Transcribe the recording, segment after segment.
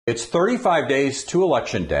It's 35 days to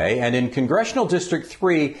Election Day, and in Congressional District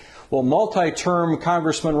 3, well, multi-term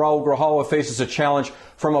Congressman Raul Grijalva faces a challenge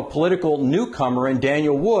from a political newcomer in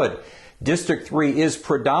Daniel Wood. District 3 is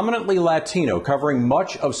predominantly Latino, covering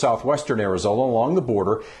much of southwestern Arizona along the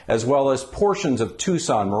border, as well as portions of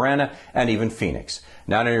Tucson, Marana, and even Phoenix.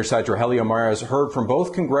 Now, on your side, Rogelio Mares heard from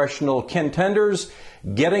both congressional contenders,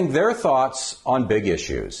 getting their thoughts on big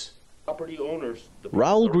issues.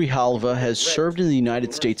 Raul Grijalva has served in the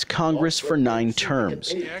United States Congress for 9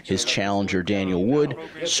 terms. His challenger, Daniel Wood,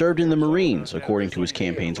 served in the Marines, according to his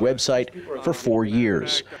campaign's website, for 4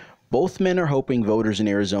 years. Both men are hoping voters in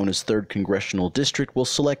Arizona's 3rd Congressional District will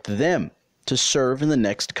select them to serve in the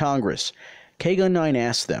next Congress. KGUN 9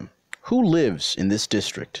 asked them, who lives in this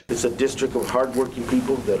district? It's a district of hardworking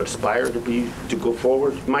people that aspire to go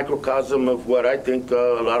forward. Microcosm of what I think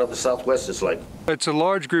a lot of the Southwest is like. It's a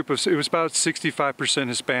large group of, it was about 65%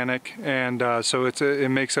 Hispanic, and so it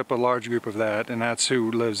makes up a large group of that, and that's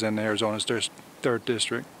who lives in Arizona's 3rd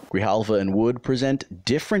District. Grijalva and Wood present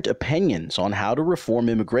different opinions on how to reform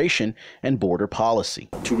immigration and border policy.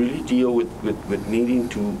 To really deal with needing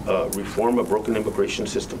to reform a broken immigration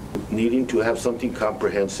system, needing to have something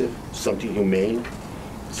comprehensive, something humane,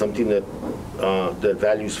 something that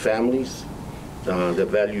values families, that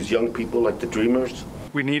values young people like the Dreamers.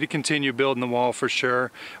 We need to continue building the wall for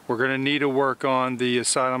sure. We're going to need to work on the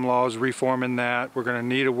asylum laws, reforming that. We're going to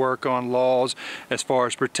need to work on laws as far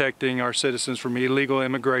as protecting our citizens from illegal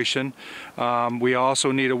immigration. We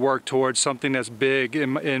also need to work towards something that's big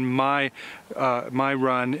in my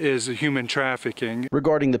run is human trafficking.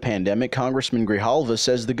 Regarding the pandemic, Congressman Grijalva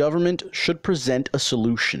says the government should present a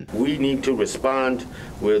solution. We need to respond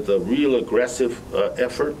with a real aggressive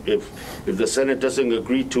effort. If the Senate doesn't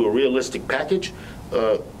agree to a realistic package,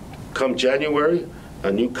 come January,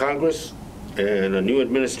 a new Congress and a new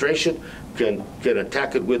administration can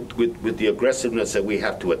attack it with the aggressiveness that we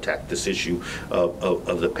have to attack this issue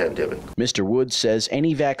of the pandemic. Mr. Wood says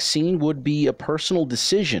any vaccine would be a personal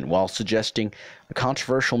decision, while suggesting a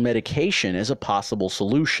controversial medication as a possible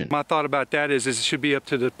solution. My thought about that is it should be up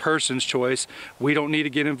to the person's choice. We don't need to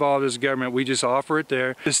get involved as a government. We just offer it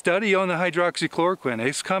there. The study on the hydroxychloroquine,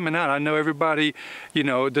 it's coming out. I know everybody, you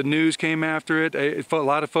know, the news came after it. A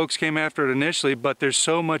lot of folks came after it initially, but there's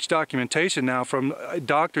so much documentation now from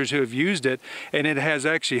doctors who have used it, and it has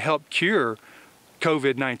actually helped cure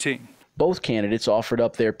COVID-19. Both candidates offered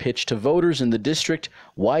up their pitch to voters in the district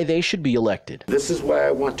why they should be elected. This is why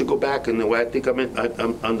I want to go back, and why I think I'm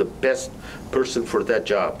the best person for that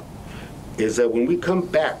job, is that when we come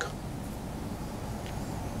back,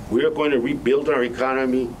 we are going to rebuild our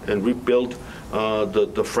economy and rebuild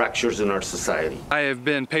the fractures in our society. I have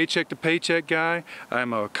been paycheck to paycheck guy.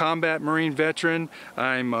 I'm a combat Marine veteran.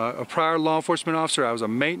 I'm a prior law enforcement officer. I was a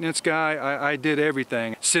maintenance guy. I did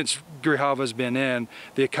everything. Since Grijalva's been in,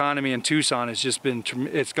 the economy in Tucson has just been,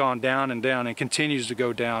 it's gone down and down and continues to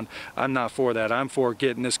go down. I'm not for that. I'm for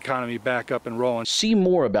getting this economy back up and rolling. See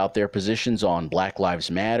more about their positions on Black Lives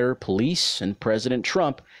Matter, police, and President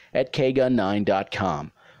Trump at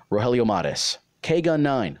KGUN9.com. Rogelio Mares, KGUN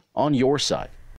 9, on your side.